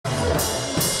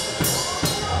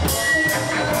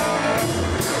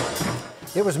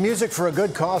It was music for a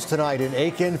good cause tonight in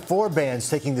Aiken. 4 bands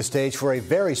taking the stage for a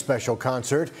very special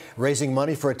concert, raising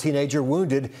money for a teenager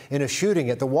wounded in a shooting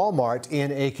at the Walmart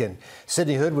in Aiken.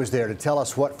 Sydney Hood was there to tell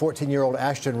us what 14-year-old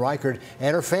Ashton Reichard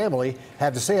and her family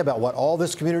have to say about what all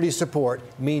this community support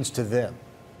means to them.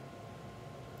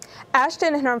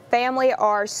 Ashton and her family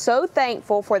are so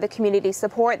thankful for the community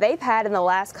support they've had in the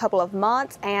last couple of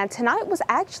months, and tonight was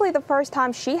actually the first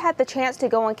time she had the chance to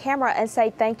go on camera and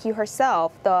say thank you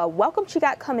herself. The welcome she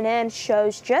got coming in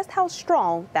shows just how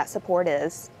strong that support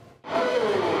is. It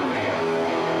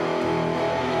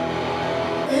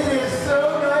is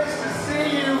so nice to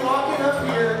see you walking up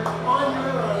here on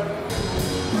your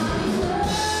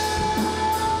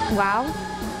own. Wow,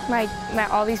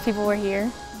 all these people were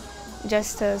here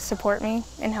just to support me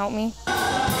and help me.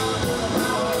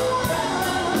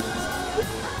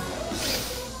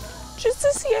 Just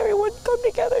to see everyone come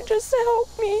together just to help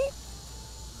me.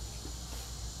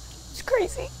 It's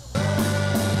crazy.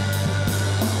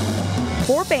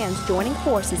 4 bands joining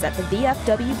forces at the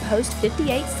VFW Post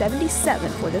 5877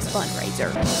 for this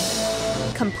fundraiser.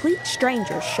 Complete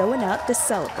strangers showing up to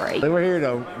celebrate. They were here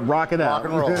to rock it out.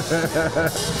 Rock and roll.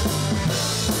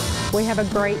 We have a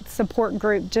great support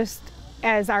group just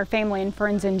as our family and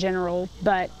friends in general,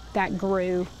 but that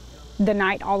grew the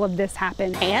night all of this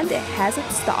happened. And it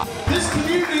hasn't stopped. This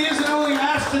community isn't only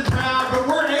Ashton proud, but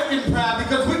we're Aiken proud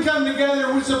because we come together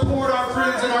and we support our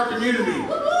friends in our community.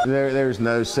 There's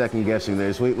no second guessing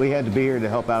this. We had to be here to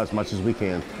help out as much as we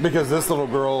can. Because this little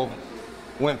girl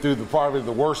went through probably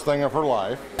the worst thing of her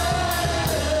life.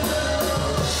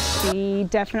 She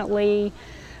definitely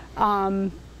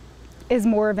is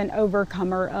more of an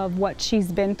overcomer of what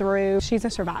she's been through. She's a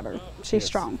survivor. She's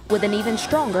strong. With an even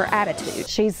stronger attitude.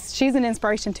 She's an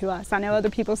inspiration to us. I know other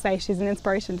people say she's an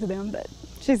inspiration to them, but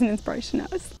she's an inspiration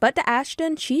to us. But to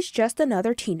Ashton, she's just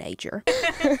another teenager.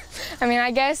 I mean,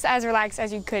 I guess as relaxed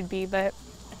as you could be, but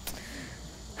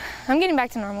I'm getting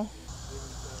back to normal.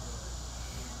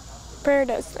 Prayer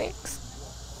does things.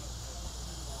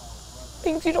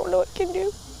 Things you don't know it can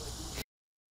do.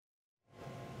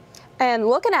 And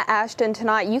looking at Ashton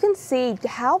tonight, you can see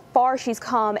how far she's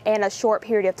come in a short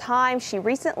period of time. She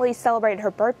recently celebrated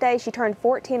her birthday. She turned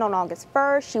 14 on August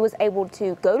 1st. She was able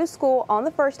to go to school on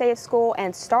the first day of school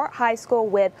and start high school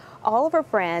with all of her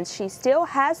friends. She still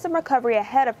has some recovery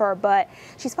ahead of her, but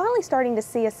she's finally starting to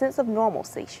see a sense of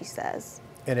normalcy, she says.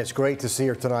 And it's great to see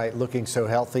her tonight looking so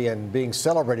healthy and being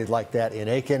celebrated like that in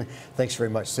Aiken. Thanks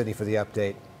very much, Sydney, for the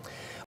update.